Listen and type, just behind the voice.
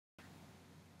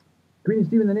Greetings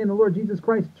to you in the name of the Lord Jesus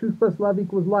Christ. Truth plus love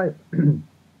equals life.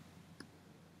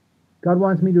 God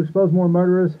wants me to expose more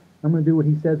murderers. I'm going to do what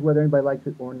he says, whether anybody likes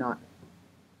it or not.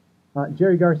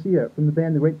 Jerry Garcia from the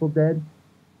band The Grateful Dead.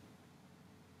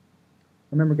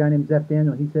 I remember a guy named Zeph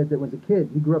Daniel. He said that when he was a kid,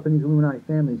 he grew up in these Illuminati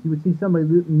families. He would see somebody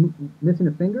missing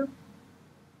a finger.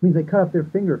 It means they cut off their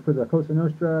finger for the Cosa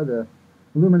Nostra, the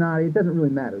Illuminati. It doesn't really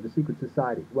matter, the secret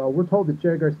society. Well, we're told that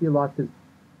Jerry Garcia lost his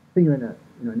finger in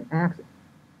an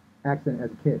accident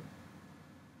as a kid.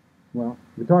 Well,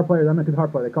 guitar players, I'm a guitar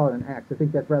player, they call it an axe. I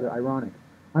think that's rather ironic.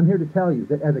 I'm here to tell you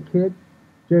that as a kid,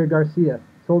 Jerry Garcia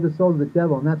sold his soul to the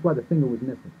devil, and that's why the finger was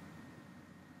missing.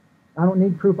 I don't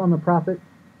need proof I'm a prophet.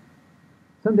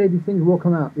 Someday these things will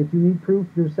come out. If you need proof,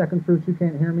 there's second fruits, you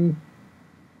can't hear me,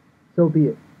 so be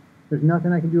it. There's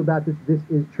nothing I can do about this. This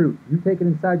is truth. You take it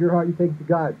inside your heart, you take it to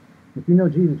God. If you know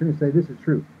Jesus, you're going to say, this is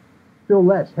true. Phil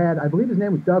Lesh had, I believe his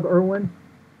name was Doug Irwin,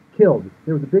 killed.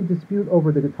 There was a big dispute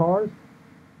over the guitars.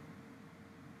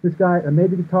 This guy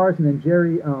made the guitars, and then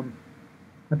Jerry, I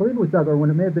believe it was Doug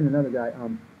Irwin, it may have been another guy,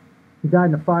 he died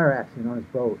in a fire accident on his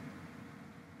boat.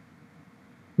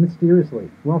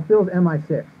 Mysteriously. Well, Phil's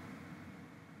MI6.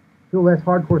 Phil Lesh,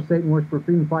 hardcore Satan worshiper.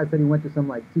 Freedom 5 said he went to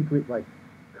some secret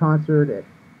concert at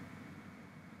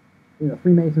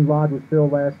Freemason Lodge with Phil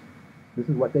Lesh. This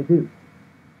is what they do.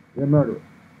 They're murderers.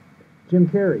 Jim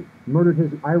Carey murdered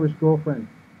his Irish girlfriend.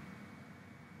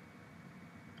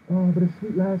 Oh, but a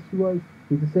sweet lass she was.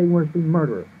 He's a Satan worshipping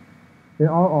murderer. They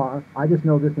all are. I just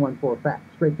know this one for a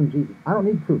fact, straight from Jesus. I don't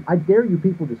need proof. I dare you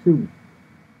people to sue me.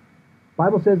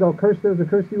 Bible says, I'll curse those who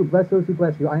curse you, bless those who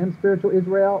bless you. I am spiritual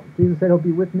Israel. Jesus said he'll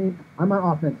be with me. I'm on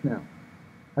offense now.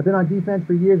 I've been on defense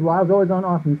for years. Well, I was always on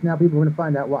offense. Now people are going to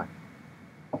find out why.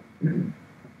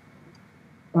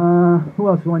 Who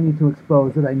else do I need to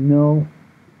expose that I know?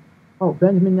 Oh,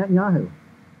 Benjamin Netanyahu.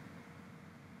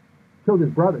 Killed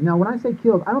his brother. Now, when I say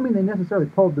killed, I don't mean they necessarily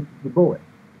pulled the bullet.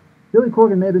 Billy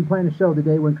Corgan may have been playing a show the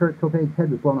day when Kurt Cobain's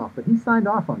head was blown off, but he signed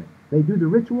off on it. They do the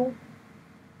ritual.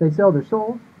 They sell their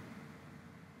souls.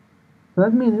 So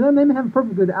that means they may have a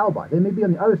perfectly good alibi. They may be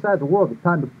on the other side of the world at the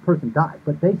time the person died,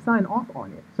 but they sign off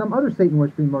on it. Some other Satan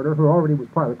worshipping murderer who already was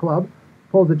part of the club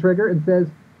pulls the trigger and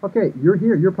says, okay, you're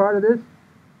here, you're part of this,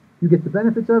 you get the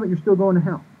benefits of it, you're still going to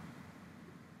hell.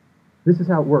 This is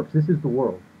how it works. This is the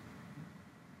world.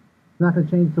 It's not going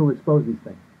to change until we expose these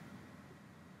things.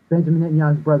 Benjamin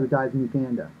Netanyahu's brother dies in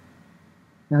Uganda.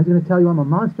 Now he's going to tell you I'm a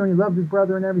monster and he loved his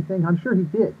brother and everything. I'm sure he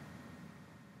did.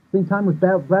 Same time with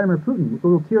Vladimir Putin, with the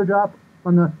little teardrop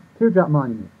on the teardrop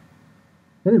monument.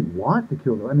 They didn't want to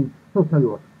kill them. I mean, he'll tell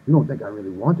you, you don't think I really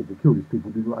wanted to kill these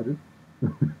people, do you, Roger?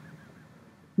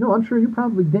 No, I'm sure you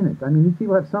probably didn't. I mean, these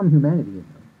people have some humanity in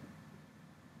them.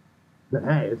 But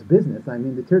hey, it's business. I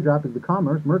mean, the teardrop is the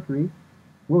commerce, Mercury,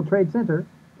 World Trade Center,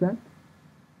 okay?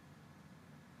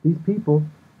 These people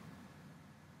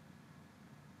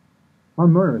are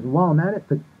murderers. And while I'm at it,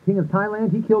 the king of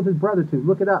Thailand, he killed his brother too.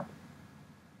 Look it up.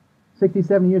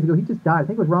 67 years ago, he just died. I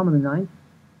think it was Rama the 9th.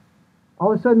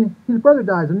 All of a sudden, his brother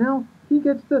dies, and now he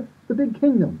gets the big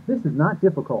kingdom. This is not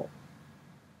difficult.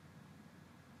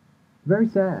 Very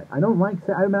sad. I don't like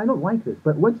this,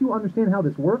 but once you understand how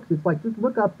this works, it's like just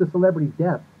look up the celebrity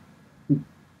death. Do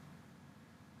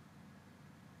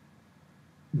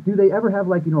they ever have a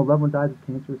loved one dies of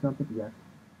cancer or something? Yes.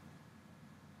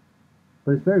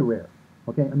 But it's very rare.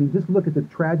 Okay? I mean, just look at the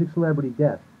tragic celebrity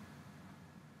death.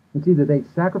 It's either they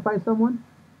sacrificed someone,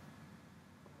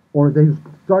 or they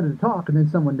started to talk and then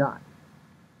someone died.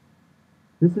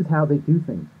 This is how they do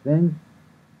things. Then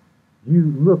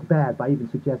you look bad by even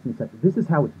suggesting such. This is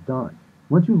how it's done.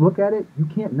 Once you look at it, you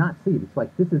can't not see it. It's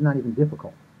like, this is not even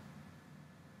difficult.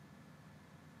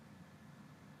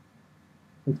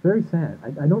 It's very sad.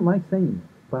 I don't like saying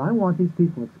this, but I want these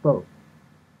people exposed.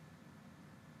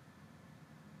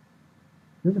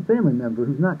 There's a family member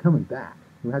who's not coming back,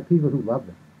 who had people who love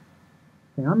them.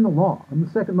 Okay, I'm the law. I'm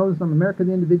the second Moses. I'm America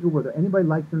the individual, whether anybody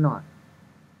likes it or not.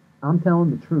 I'm telling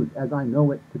the truth as I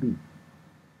know it to be.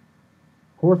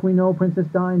 Of course, we know Princess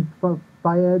Di and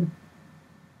Fayed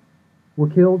were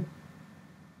killed.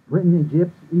 Britain,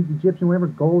 Egyptian, whatever,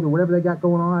 gold or whatever they got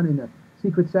going on in the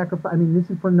secret sacrifice. I mean, this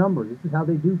is for numbers. This is how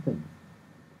they do things.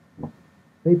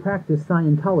 They practice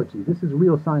Scientology. This is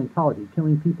real Scientology,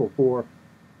 killing people for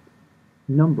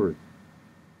numbers.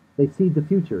 They seed the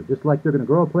future, just like they're going to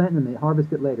grow a plant and then they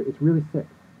harvest it later. It's really sick.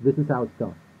 This is how it's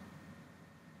done.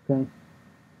 Okay?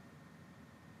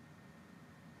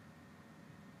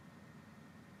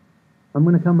 I'm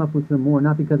going to come up with some more,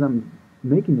 not because I'm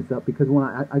making this up, because when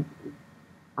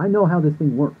I know how this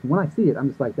thing works. When I see it, I'm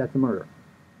just like, that's a murder.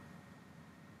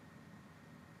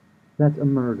 That's a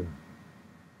murder.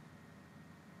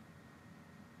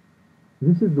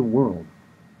 This is the world.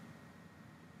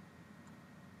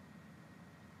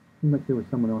 Seems like there was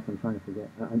someone else I'm trying to forget.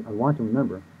 I want to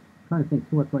remember. I'm trying to think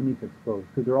who else do I need to expose,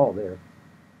 because they're all there.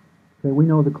 Okay, we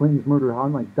know the Clintons murdered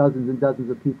like dozens and dozens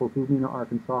of people through Mena,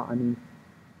 Arkansas. I mean,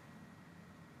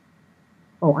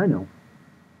 oh, I know.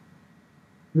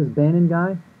 This Bannon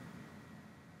guy,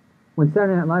 when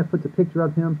Saturday Night Live puts a picture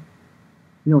of him,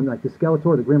 you know, like the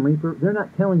Skeletor, the Grim Reaper, they're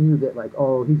not telling you that, like,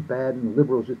 oh, he's bad and the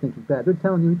liberals just think he's bad. They're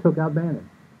telling you he took out Bannon.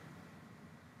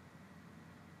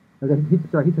 He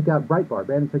took out Breitbart.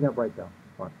 Bannon took out Breitbart.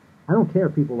 I don't care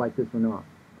if people like this or not.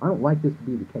 I don't like this to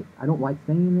be the case. I don't like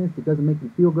saying this. It doesn't make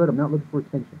me feel good. I'm not looking for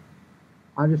attention.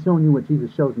 I'm just showing you what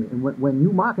Jesus shows me. And when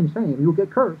you mock and shame, you'll get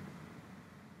cursed.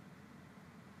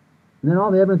 And then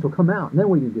all the evidence will come out. And then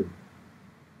what do you do?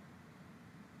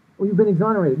 Well, you've been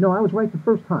exonerated. No, I was right the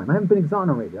first time. I haven't been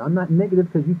exonerated. I'm not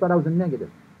negative because you thought I was a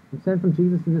negative. I'm sent from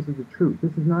Jesus, and this is the truth.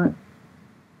 This is not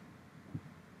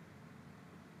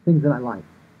things that I like.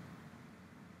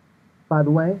 By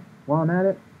the way, while I'm at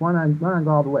it, why not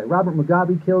go all the way? Robert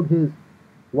Mugabe killed his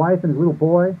wife and his little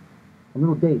boy on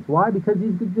little dates. Why? Because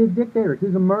he's a dictator.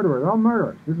 He's a murderer. They're all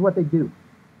murderers. This is what they do.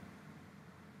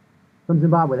 From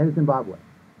Zimbabwe. That is Zimbabwe.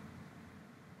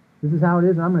 This is how it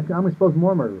is, and I'm going to expose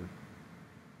more murderers.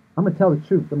 I'm going to tell the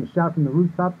truth. I'm going to shout from the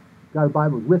rooftops. God's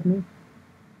Bible is with me.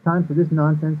 Time for this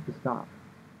nonsense to stop.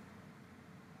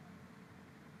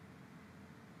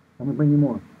 I'm going to bring you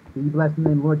more. Be blessed in the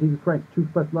name of the Lord Jesus Christ. Truth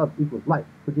plus love equals life.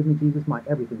 Forgive me, Jesus, my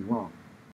everything's wrong.